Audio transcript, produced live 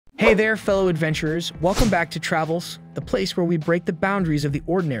Hey there, fellow adventurers. Welcome back to Travels, the place where we break the boundaries of the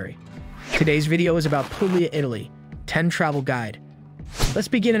ordinary. Today's video is about Puglia, Italy, 10 Travel Guide. Let's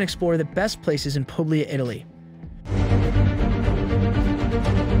begin and explore the best places in Puglia, Italy.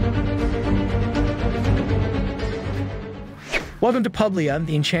 Welcome to Puglia,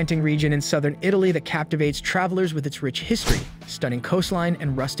 the enchanting region in southern Italy that captivates travelers with its rich history, stunning coastline,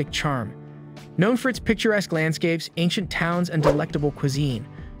 and rustic charm. Known for its picturesque landscapes, ancient towns, and delectable cuisine,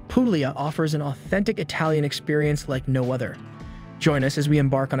 Puglia offers an authentic Italian experience like no other. Join us as we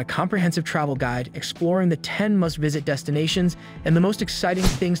embark on a comprehensive travel guide exploring the 10 must-visit destinations and the most exciting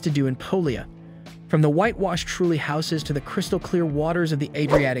things to do in Puglia. From the whitewashed trulli houses to the crystal-clear waters of the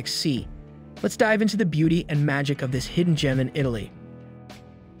Adriatic Sea, let's dive into the beauty and magic of this hidden gem in Italy.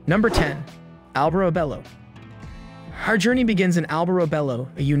 Number 10. Alberobello. Our journey begins in Alberobello,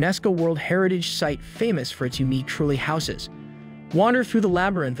 a UNESCO World Heritage Site famous for its unique trulli houses. Wander through the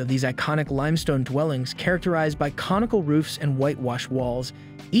labyrinth of these iconic limestone dwellings characterized by conical roofs and whitewashed walls,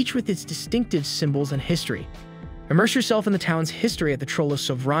 each with its distinctive symbols and history. Immerse yourself in the town's history at the Trullo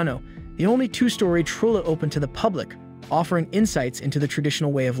Sovrano, the only two-story trulla open to the public, offering insights into the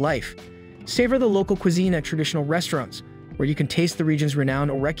traditional way of life. Savor the local cuisine at traditional restaurants, where you can taste the region's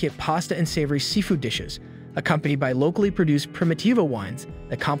renowned orecchie pasta and savory seafood dishes, accompanied by locally produced Primitivo wines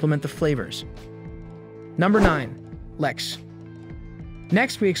that complement the flavors. Number 9. Lex.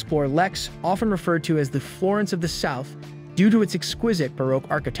 Next, we explore Lex, often referred to as the Florence of the South due to its exquisite Baroque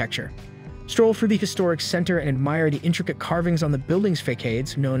architecture. Stroll through the historic center and admire the intricate carvings on the building's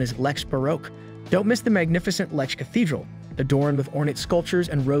facades known as Lex Baroque. Don't miss the magnificent Lex Cathedral, adorned with ornate sculptures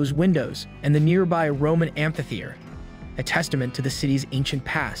and rose windows, and the nearby Roman amphitheater, a testament to the city's ancient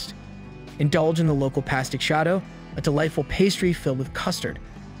past. Indulge in the local pasticciato, a delightful pastry filled with custard,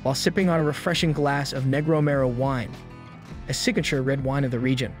 while sipping on a refreshing glass of Negro Amaro wine, a signature red wine of the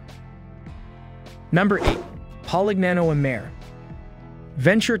region. Number 8. Polignano a Mare.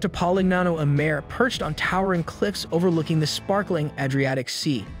 Venture to Polignano a Mare, perched on towering cliffs overlooking the sparkling Adriatic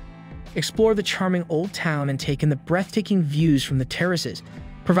Sea. Explore the charming old town and take in the breathtaking views from the terraces,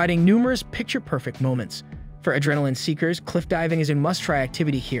 providing numerous picture-perfect moments. For adrenaline seekers, cliff diving is a must-try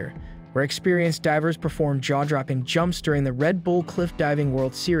activity here, where experienced divers perform jaw-dropping jumps during the Red Bull Cliff Diving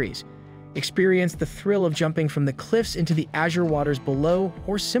World Series. Experience the thrill of jumping from the cliffs into the azure waters below,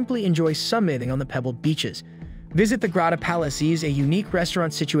 or simply enjoy sunbathing on the pebbled beaches. Visit the Grotta Palazzese, a unique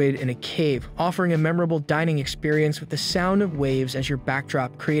restaurant situated in a cave, offering a memorable dining experience with the sound of waves as your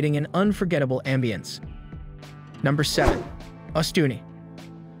backdrop, creating an unforgettable ambience. Number 7. Ostuni.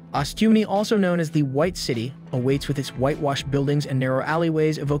 Ostuni, also known as the White City, awaits with its whitewashed buildings and narrow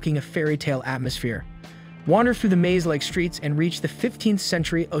alleyways evoking a fairy tale atmosphere. Wander through the maze-like streets and reach the 15th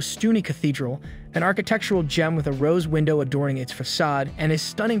century Ostuni Cathedral, an architectural gem with a rose window adorning its facade and a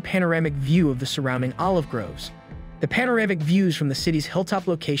stunning panoramic view of the surrounding olive groves. The panoramic views from the city's hilltop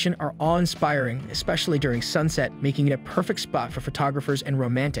location are awe-inspiring, especially during sunset, making it a perfect spot for photographers and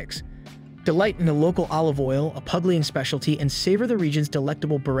romantics. Delight in the local olive oil, a Puglian specialty, and savor the region's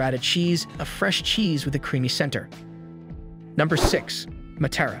delectable burrata cheese, a fresh cheese with a creamy center. Number 6.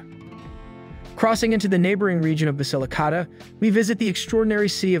 Matera. Crossing into the neighboring region of Basilicata, we visit the extraordinary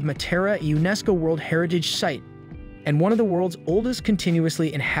city of Matera, a UNESCO World Heritage Site, and one of the world's oldest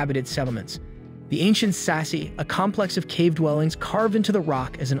continuously inhabited settlements. The ancient Sassi, a complex of cave dwellings carved into the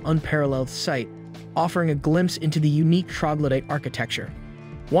rock, as an unparalleled sight, offering a glimpse into the unique troglodyte architecture.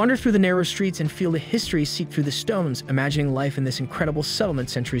 Wander through the narrow streets and feel the history seep through the stones, imagining life in this incredible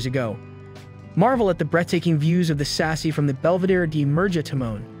settlement centuries ago. Marvel at the breathtaking views of the Sassi from the Belvedere di Murgia,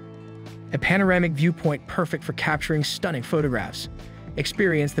 a panoramic viewpoint perfect for capturing stunning photographs.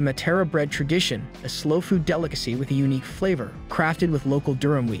 Experience the Matera bread tradition, a slow food delicacy with a unique flavor, crafted with local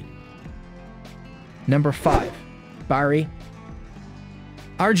durum wheat. Number 5. Bari.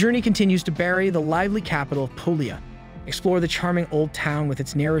 Our journey continues to Bari, the lively capital of Puglia. Explore the charming old town with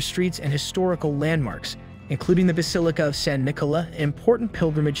its narrow streets and historical landmarks, including the Basilica of San Nicola, an important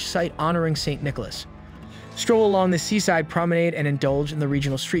pilgrimage site honoring St. Nicholas. Stroll along the seaside promenade and indulge in the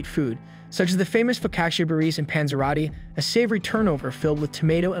regional street food, such as the famous focaccia barese and panzerotti, a savory turnover filled with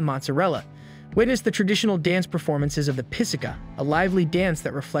tomato and mozzarella. Witness the traditional dance performances of the pizzica, a lively dance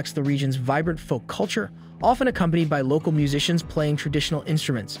that reflects the region's vibrant folk culture, often accompanied by local musicians playing traditional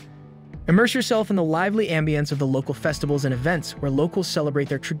instruments. Immerse yourself in the lively ambience of the local festivals and events, where locals celebrate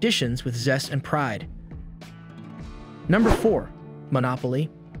their traditions with zest and pride. Number 4. Monopoli.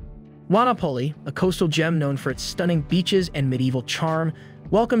 Monopoli, a coastal gem known for its stunning beaches and medieval charm,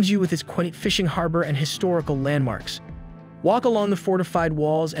 welcomes you with its quaint fishing harbor and historical landmarks. Walk along the fortified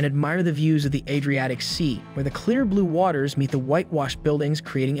walls and admire the views of the Adriatic Sea, where the clear blue waters meet the whitewashed buildings,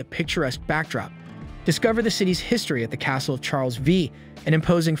 creating a picturesque backdrop. Discover the city's history at the Castle of Charles V, an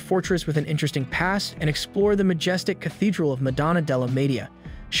imposing fortress with an interesting past, and explore the majestic Cathedral of Madonna della Media,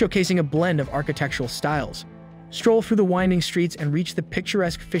 showcasing a blend of architectural styles. Stroll through the winding streets and reach the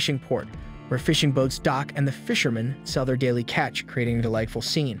picturesque fishing port, where fishing boats dock and the fishermen sell their daily catch, creating a delightful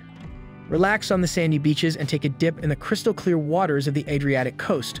scene. Relax on the sandy beaches and take a dip in the crystal-clear waters of the Adriatic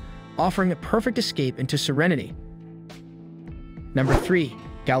coast, offering a perfect escape into serenity. Number 3.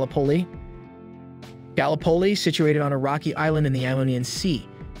 Gallipoli. Gallipoli, situated on a rocky island in the Ionian Sea,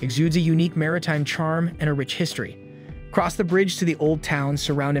 exudes a unique maritime charm and a rich history. Cross the bridge to the old town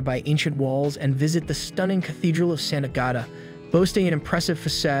surrounded by ancient walls and visit the stunning Cathedral of Sant'Agata, boasting an impressive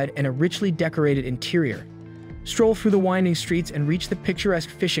facade and a richly decorated interior. Stroll through the winding streets and reach the picturesque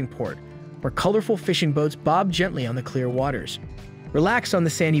fishing port, where colorful fishing boats bob gently on the clear waters. Relax on the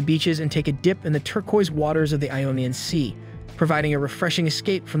sandy beaches and take a dip in the turquoise waters of the Ionian Sea, providing a refreshing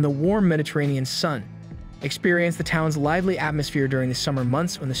escape from the warm Mediterranean sun. Experience the town's lively atmosphere during the summer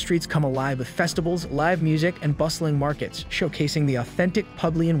months when the streets come alive with festivals, live music, and bustling markets, showcasing the authentic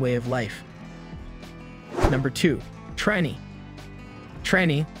Puglian way of life. Number 2. Trani.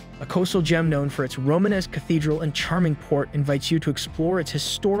 Trani, a coastal gem known for its Romanesque cathedral and charming port, invites you to explore its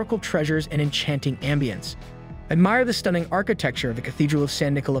historical treasures and enchanting ambience. Admire the stunning architecture of the Cathedral of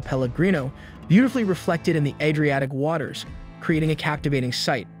San Nicola Pellegrino, beautifully reflected in the Adriatic waters, creating a captivating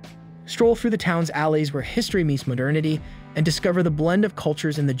sight. Stroll through the town's alleys where history meets modernity and discover the blend of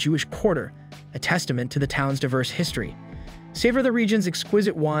cultures in the Jewish quarter, a testament to the town's diverse history. Savor the region's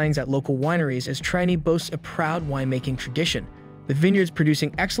exquisite wines at local wineries, as Trani boasts a proud winemaking tradition, with vineyards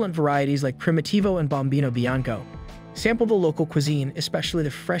producing excellent varieties like Primitivo and Bombino Bianco. Sample the local cuisine, especially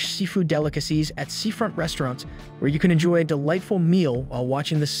the fresh seafood delicacies at seafront restaurants, where you can enjoy a delightful meal while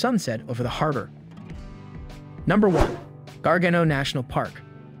watching the sunset over the harbor. Number 1. Gargano National Park.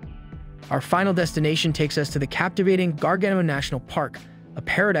 Our final destination takes us to the captivating Gargano National Park, a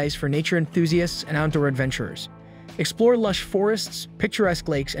paradise for nature enthusiasts and outdoor adventurers. Explore lush forests, picturesque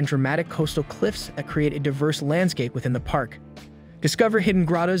lakes, and dramatic coastal cliffs that create a diverse landscape within the park. Discover hidden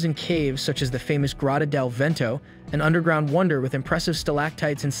grottos and caves such as the famous Grotta del Vento, an underground wonder with impressive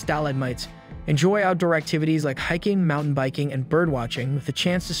stalactites and stalagmites. Enjoy outdoor activities like hiking, mountain biking, and birdwatching, with the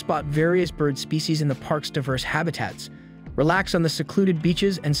chance to spot various bird species in the park's diverse habitats. Relax on the secluded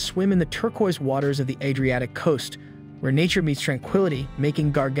beaches and swim in the turquoise waters of the Adriatic coast, where nature meets tranquility,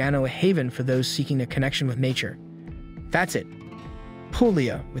 making Gargano a haven for those seeking a connection with nature. That's it.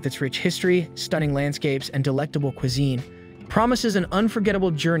 Puglia, with its rich history, stunning landscapes, and delectable cuisine, promises an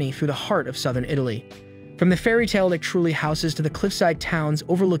unforgettable journey through the heart of southern Italy. From the fairy tale-like Trulli houses to the cliffside towns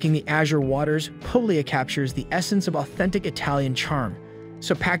overlooking the azure waters, Puglia captures the essence of authentic Italian charm.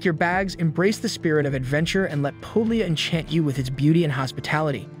 So pack your bags, embrace the spirit of adventure, and let Puglia enchant you with its beauty and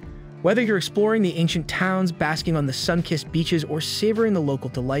hospitality. Whether you're exploring the ancient towns, basking on the sun-kissed beaches, or savoring the local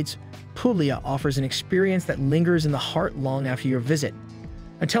delights, Puglia offers an experience that lingers in the heart long after your visit.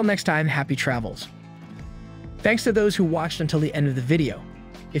 Until next time, happy travels. Thanks to those who watched until the end of the video.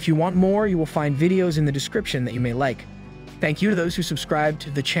 If you want more, you will find videos in the description that you may like. Thank you to those who subscribed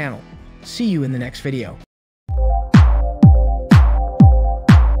to the channel. See you in the next video.